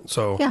consent.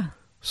 So Yeah.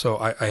 So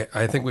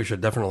I think we should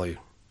definitely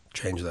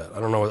change that. I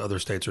don't know what other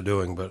states are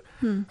doing, but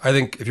Hmm. I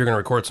think if you're going to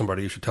record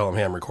somebody, you should tell them,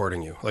 "Hey, I'm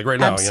recording you." Like right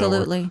now,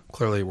 Absolutely.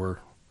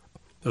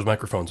 there's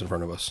microphones in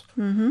front of us.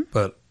 Mm-hmm.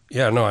 But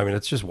yeah, no, I mean,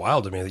 it's just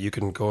wild to me that you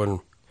can go and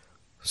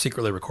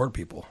secretly record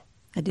people.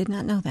 I did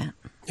not know that.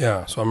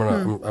 Yeah, so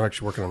Hmm. I'm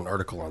actually working on an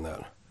article on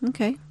that.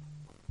 Okay.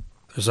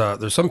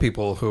 There's some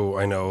people who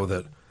I know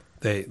that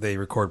they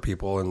record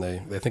people and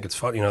they think it's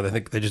fun. You know, they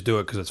think they just do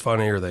it because it's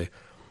funny, or they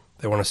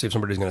want to see if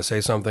somebody's going to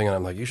say something. And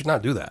I'm like, you should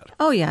not do that.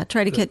 Oh, yeah.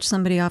 Try to catch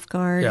somebody off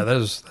guard. Yeah,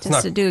 that's Just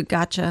not. to do a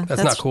gotcha.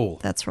 That's not cool.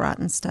 That's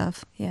rotten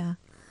stuff. Yeah.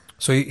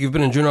 So you've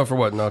been in Juneau for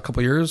what? Now a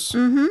couple years.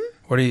 Mm-hmm.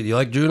 What do you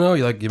like Juneau?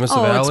 You miss the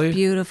Oh, valley? it's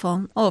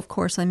beautiful. Oh, of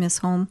course, I miss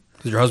home.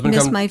 Does your husband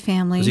Miss come? my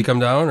family. Does he come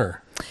down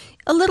or?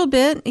 A little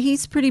bit.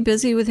 He's pretty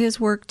busy with his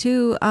work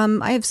too.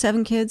 I have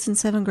 7 kids and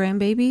 7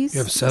 grandbabies. You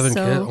have 7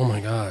 so- kids. Oh my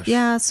gosh.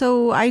 Yeah,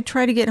 so I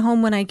try to get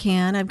home when I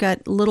can. I've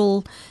got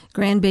little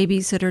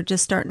grandbabies that are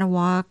just starting to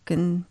walk,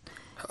 and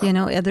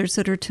others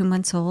that are 2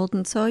 months old,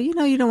 and so you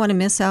don't want to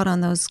miss out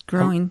on those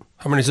growing.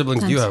 How many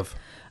siblings do you have?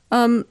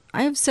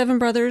 I have 7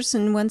 brothers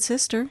and 1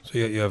 sister. So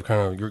you have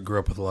you grew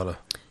up with a lot of.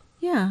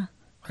 Yeah,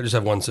 I just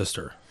have 1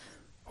 sister.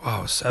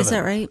 Wow, 7. is that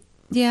right?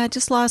 Yeah, I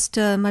just lost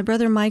my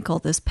brother Michael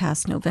this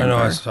past I November. know.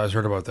 I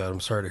heard about that.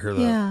 I'm sorry to hear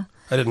that. Yeah.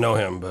 I didn't know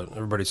him, but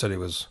everybody said he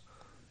was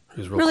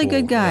real Really cool.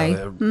 good guy.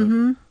 Yeah,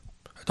 mm-hmm.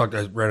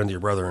 I ran into your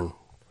brother and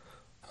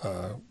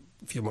a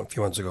few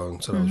months ago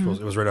and said it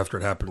was right after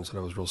it happened. Said I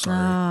was real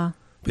sorry.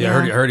 But yeah,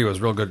 I heard he was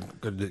real good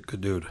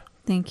dude.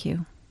 Thank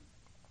you.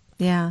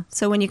 Yeah.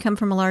 So when you come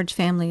from a large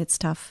family, it's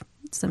tough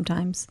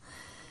sometimes.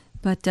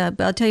 But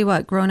I'll tell you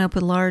what, growing up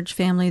with a large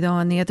family, though,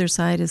 on the other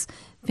side is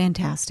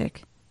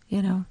fantastic.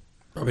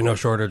 Probably no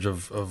shortage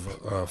of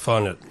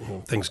fun at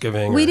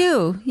Thanksgiving. We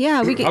do.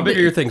 Yeah. We get, How big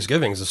are your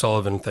Thanksgivings, the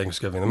Sullivan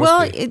Thanksgiving? There Well,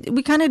 must be.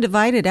 we kind of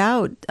divide it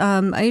out.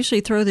 I usually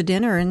throw the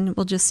dinner, and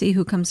we'll just see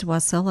who comes to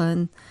Wasilla.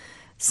 And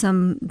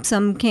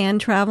some can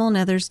travel, and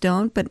others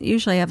don't. But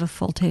usually I have a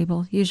full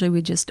table. Usually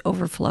we just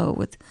overflow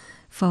with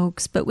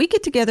folks. But we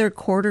get together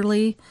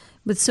quarterly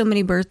with so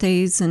many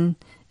birthdays and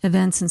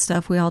events and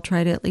stuff. We all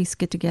try to at least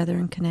get together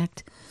and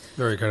connect.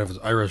 Very kind of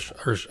Irish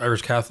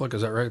Catholic,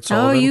 is that right? Oh,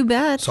 Sullivan? you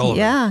bet. Sullivan.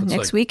 Yeah, It's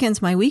next like- weekend's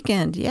my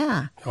weekend.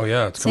 Yeah. Oh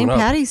yeah, it's St. coming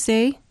up. Patty's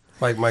Day.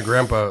 My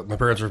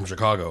parents are from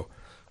Chicago.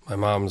 My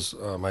mom's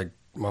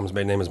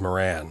maiden name is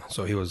Moran,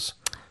 so he was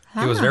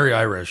very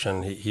Irish,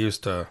 and he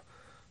used to.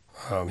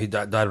 He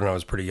died when I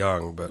was pretty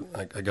young, but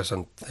I guess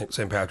on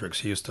St. Patrick's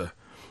he used to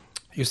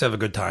have a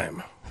good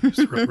time. He used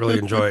to really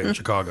enjoy it in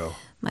Chicago.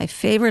 My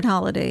favorite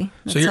holiday.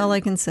 That's you're- all I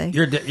can say.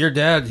 Your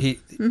dad he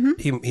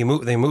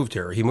moved. They moved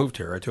here. He moved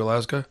here, right, to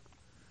Alaska,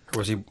 or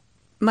was he?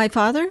 My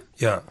father?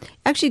 Yeah.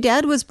 Actually,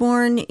 Dad was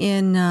born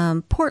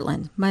in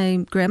Portland.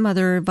 My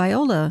grandmother,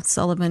 Viola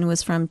Sullivan,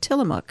 was from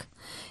Tillamook.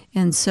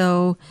 And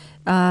so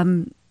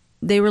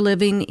they were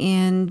living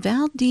in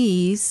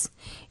Valdez.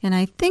 And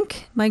I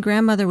think my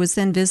grandmother was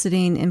then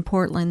visiting in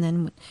Portland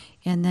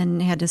and then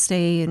had to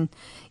stay and,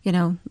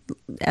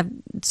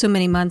 so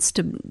many months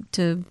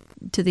to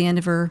the end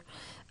of her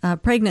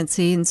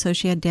pregnancy. And so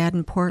she had Dad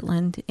in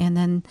Portland. And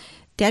then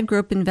Dad grew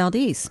up in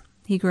Valdez.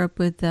 He grew up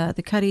with the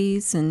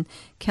Cuddys and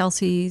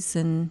Kelseys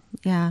and,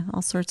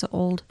 all sorts of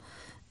old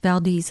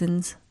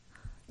Valdezans.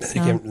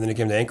 Then he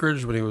came to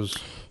Anchorage when he was.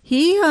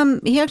 He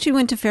actually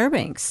went to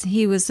Fairbanks.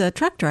 He was a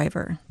truck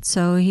driver,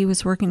 so he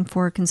was working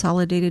for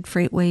Consolidated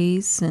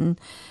Freightways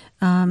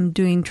and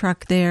doing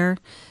truck there.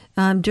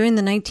 During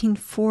the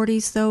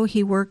 1940s, though,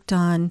 he worked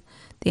on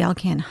the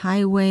Alcan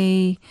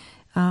Highway.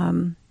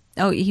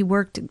 He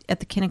worked at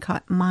the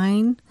Kennecott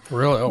Mine,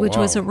 Really? Oh, which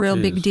was wow. a real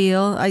Jeez. big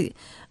deal. I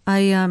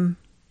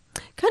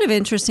kind of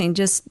interesting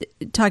just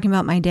talking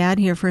about my dad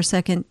here for a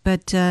second,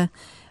 but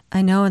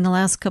I know in the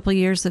last couple of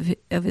years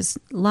of his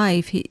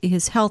life,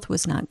 his health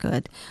was not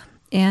good.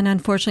 And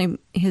unfortunately,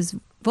 his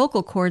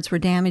vocal cords were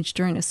damaged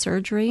during a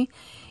surgery,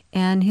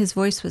 and his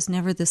voice was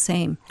never the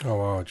same. Oh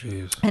wow,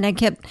 jeez. And I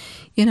kept,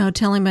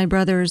 telling my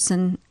brothers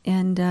and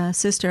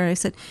sister, I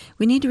said,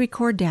 we need to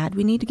record Dad.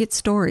 We need to get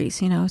stories,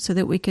 so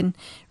that we can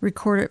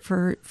record it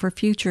for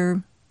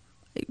future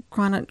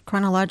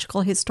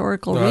chronological,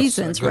 historical No, that's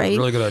reasons, a good, right?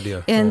 really good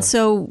idea. And Yeah.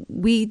 so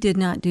we did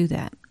not do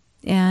that.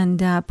 And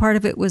part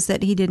of it was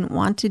that he didn't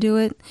want to do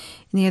it,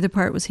 and the other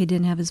part was he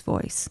didn't have his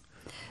voice.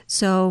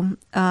 So,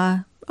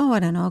 I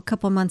don't know, a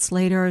couple months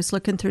later, I was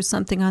looking through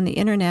something on the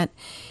internet,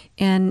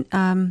 and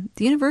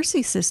the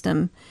university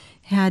system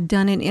had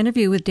done an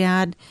interview with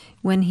Dad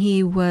when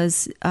he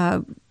was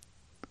at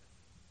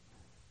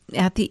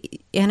the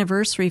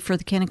anniversary for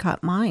the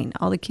Kennecott mine.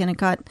 All the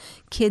Kennecott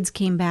kids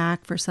came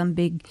back for some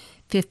big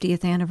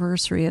 50th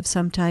anniversary of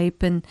some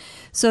type. And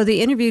so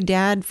they interviewed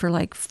Dad for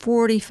like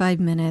 45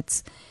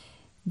 minutes.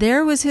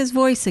 There was his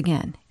voice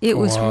again. It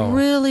was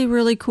really,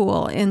 really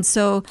cool. And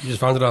so You just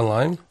found it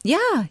online?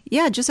 yeah,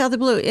 just out of the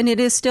blue. And it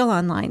is still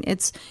online.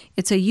 It's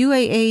a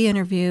UAA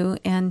interview,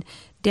 and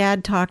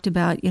Dad talked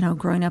about,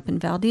 growing up in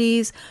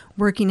Valdez,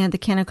 working at the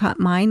Kennecott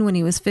mine when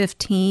he was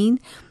 15.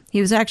 He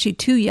was actually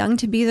too young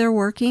to be there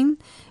working,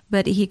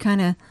 but he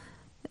kind of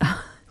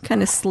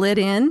slid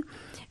in.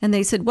 And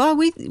they said, "Well,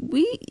 we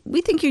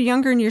think you're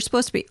younger and you're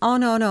supposed to be." "Oh,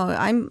 no,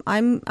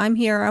 I'm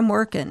here, I'm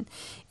working."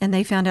 And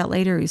they found out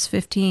later he was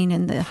 15,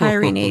 and the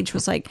hiring age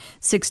was like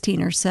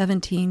 16 or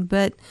 17.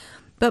 But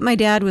my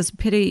dad was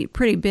pretty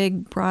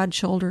big,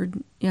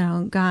 broad-shouldered,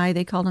 guy.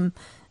 They called him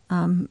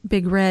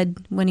Big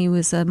Red when he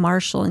was a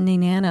marshal in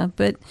Nenana.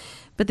 But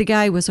the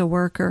guy was a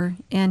worker,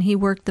 and he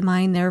worked the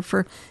mine there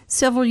for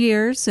several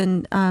years,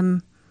 and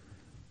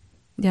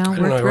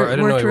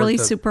worked really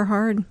super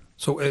hard.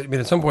 So,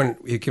 at some point,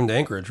 he came to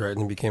Anchorage, right?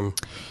 And he became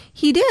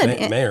He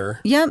did. mayor.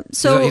 Yep.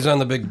 So he's on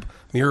the big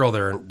mural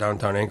there in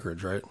downtown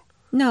Anchorage, right?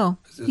 No,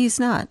 he's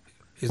not.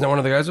 He's not one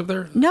of the guys up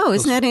there? No,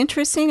 isn't that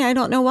interesting? I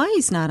don't know why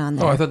he's not on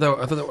there. Oh, I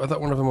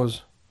thought one of them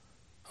was.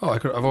 Oh,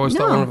 I've always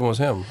thought one of them was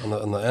him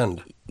on the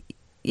end.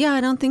 Yeah,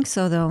 I don't think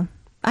so, though.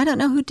 I don't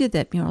know who did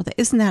that mural.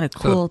 Isn't that a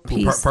cool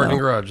piece? Parking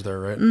though? garage there,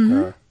 right?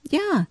 Mm-hmm.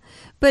 Yeah,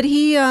 but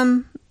he,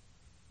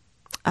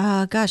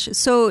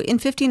 so in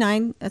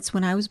 '59, that's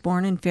when I was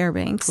born in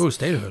Fairbanks. Oh,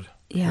 statehood.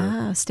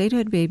 Yeah,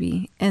 statehood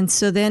baby. And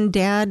so then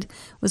Dad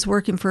was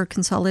working for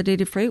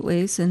Consolidated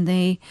Freightways, and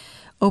they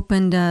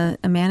opened a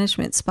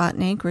management spot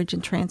in Anchorage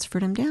and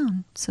transferred him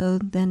down. So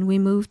then we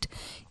moved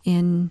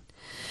in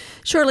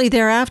shortly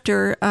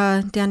thereafter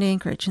down to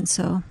Anchorage, and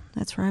so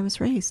that's where I was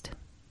raised.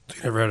 So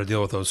you never had to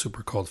deal with those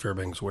super cold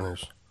Fairbanks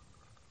winters?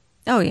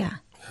 Oh, yeah.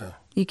 Yeah.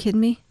 You kidding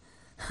me?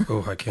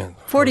 Oh, I can't.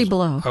 40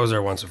 below. I was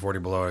there once at 40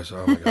 below. I said,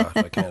 oh my God,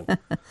 I can't.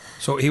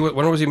 So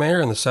when was he mayor?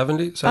 In the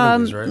 70s,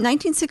 right?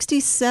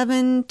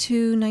 1967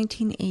 to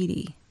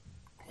 1980.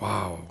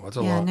 Wow, that's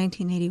a Yeah, long.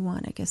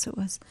 1981, I guess it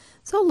was.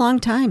 So a long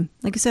time.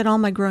 Like I said, all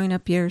my growing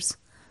up years.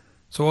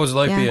 So what was it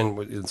like Yeah. being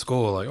in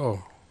school? Like,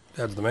 oh,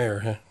 Dad's the mayor.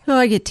 Huh? Oh,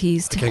 I get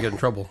teased. I can't get in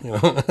trouble.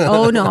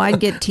 Oh no, I'd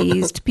get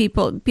teased.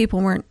 People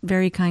weren't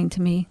very kind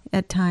to me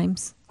at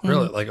times. And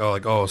Really? Like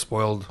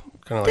spoiled,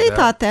 kind of like they that?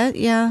 thought that,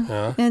 yeah.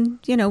 Yeah. And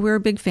we're a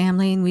big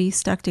family, and we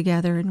stuck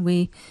together, and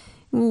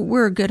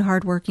we're a good,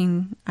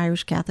 hardworking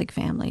Irish Catholic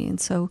family. And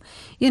so,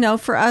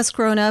 for us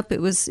growing up,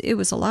 it was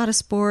a lot of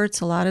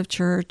sports, a lot of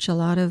church, a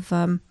lot of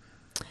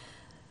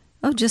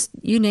just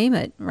you name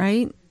it,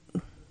 right?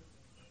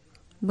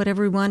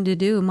 Whatever we wanted to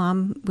do,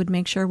 Mom would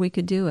make sure we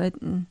could do it.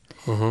 And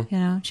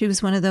she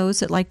was one of those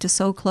that liked to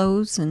sew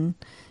clothes, and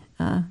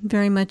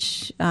very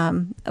much.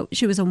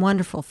 She was a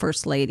wonderful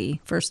first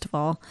lady. First of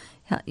all,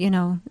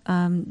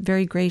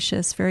 very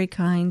gracious, very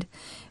kind.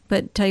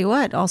 But tell you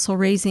what, also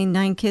raising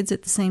 9 kids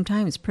at the same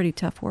time is pretty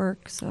tough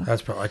work. So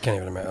That's probably, I can't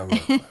even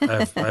imagine.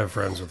 I have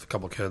friends with a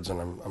couple kids, and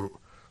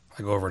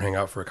I go over and hang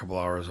out for a couple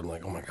hours. I'm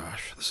like, oh my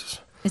gosh,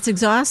 it's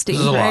exhausting,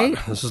 this is a right?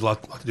 lot. This is a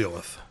lot to deal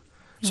with.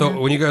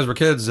 So when you guys were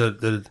kids,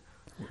 did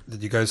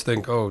you guys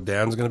think, oh,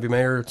 Dan's going to be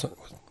mayor at some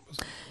point?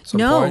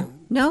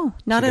 No,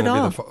 not at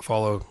all.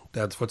 Follow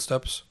Dad's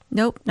footsteps?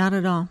 Nope, not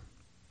at all.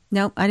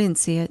 Nope, I didn't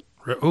see it.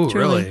 Oh,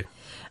 Truly. really?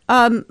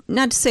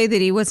 Not to say that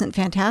he wasn't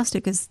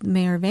fantastic as the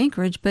mayor of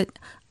Anchorage, but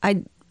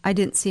I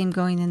didn't see him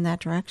going in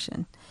that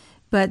direction.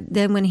 But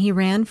then when he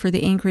ran for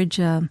the Anchorage,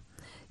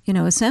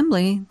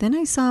 assembly, then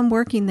I saw him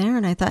working there,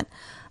 and I thought,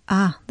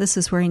 this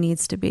is where he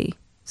needs to be.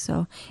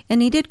 So,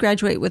 and he did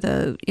graduate with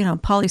a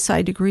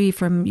poli-sci degree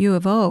from U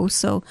of O.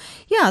 So,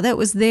 yeah, that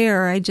was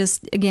there. I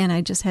just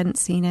hadn't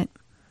seen it.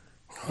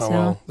 Oh,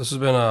 well, this has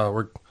been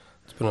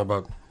it's been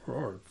about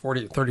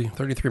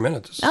 33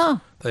 minutes.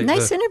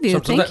 Nice interview.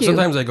 Thank you.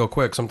 Sometimes they go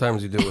quick.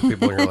 Sometimes you do it with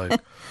people, and you're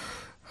like,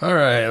 all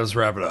right, let's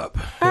wrap it up.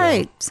 All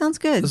right, sounds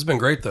good. This has been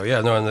great, though.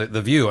 Yeah, no, and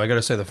the view. I got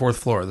to say, the 4th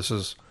floor. This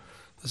is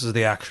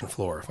the action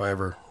floor. If I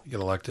ever get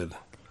elected.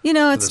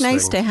 It's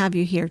nice to have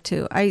you here,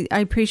 too. I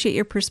appreciate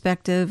your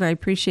perspective. I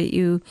appreciate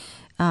you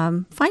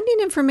finding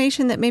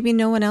information that maybe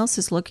no one else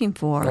is looking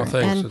for. Oh,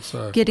 thanks.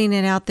 And getting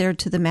it out there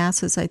to the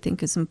masses, I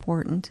think, is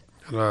important.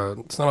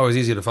 It's not always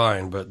easy to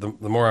find, but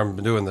the more I'm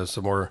doing this,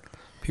 the more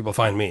people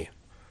find me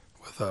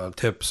with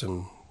tips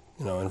and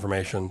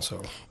information.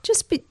 So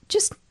just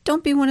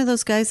don't be one of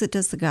those guys that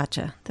does the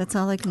gotcha. That's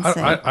all I can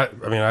say. I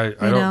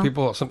don't.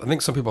 I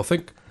think some people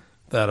think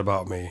that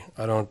about me.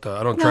 I don't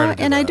try to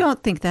do and that. I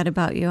don't think that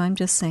about you. I'm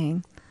just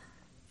saying.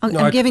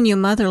 I'm giving you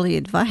motherly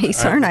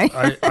advice, aren't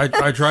I?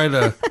 I try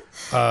to,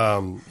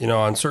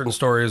 on certain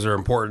stories are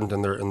important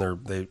and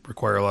they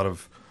require a lot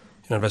of,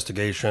 an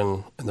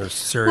investigation, and there's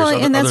serious.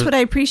 Well, and that's other, what I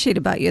appreciate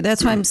about you.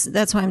 That's why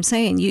I'm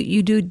saying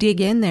you do dig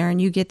in there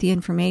and you get the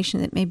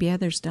information that maybe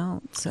others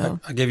don't. So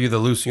I gave you the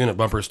loose unit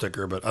bumper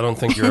sticker, but I don't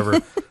think you're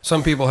ever.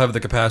 Some people have the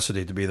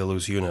capacity to be the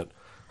loose unit.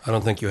 I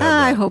don't think you have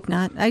that. I hope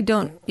not. I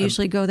don't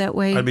usually go that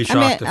way. I'd be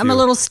shocked if I'm you- a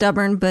little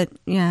stubborn, but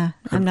yeah,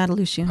 I'm not a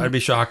loose unit. I'd be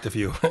shocked if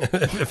you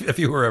if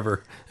you were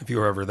ever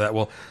that.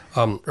 Well,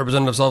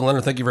 Representative Sullivan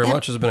Leonard, thank you very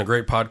much. This has been a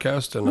great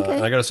podcast, and, Okay.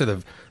 and I got to say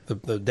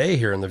the day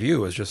here in the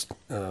view is just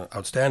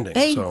outstanding.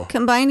 Hey, so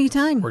come by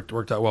anytime. worked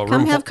out well.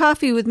 Come Room have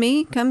coffee with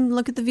me. Come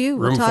look at the view.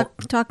 We'll Room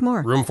talk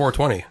more. room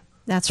 420.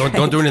 That's Don't right.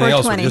 don't do anything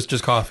else. 420.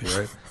 Just coffee,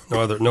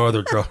 right? No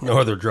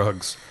other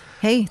drugs.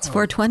 Hey, it's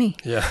 420.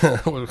 Yeah,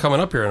 we're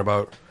coming up here in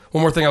about. One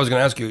more thing I was going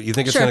to ask you. You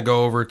think it's Sure. going to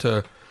go over to?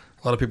 A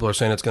lot of people are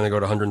saying it's going to go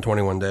to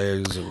 121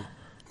 days and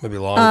maybe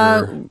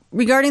longer.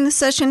 Regarding the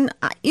session,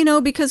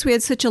 because we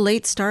had such a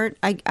late start,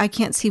 I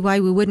can't see why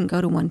we wouldn't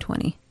go to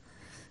 120.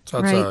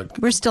 So that's Right?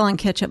 We're still in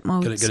catch-up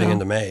mode. getting so.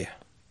 into May.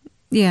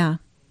 Yeah,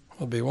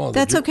 It'll be well.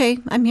 that's okay.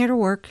 I'm here to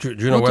work. Juneau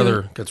We'll do weather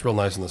it. gets real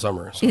nice in the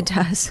summer. So. It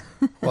does.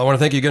 Well, I want to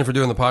thank you again for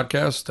doing the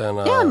podcast.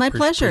 And Yeah, my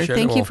pleasure. appreciate it.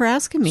 Thank you We'll for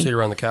asking me. See you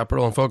around the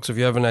Capitol. And folks, if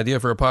you have an idea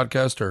for a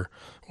podcast or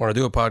want to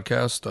do a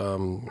podcast,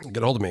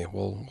 get a hold of me.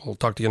 We'll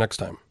talk to you next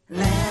time.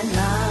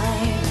 Landline.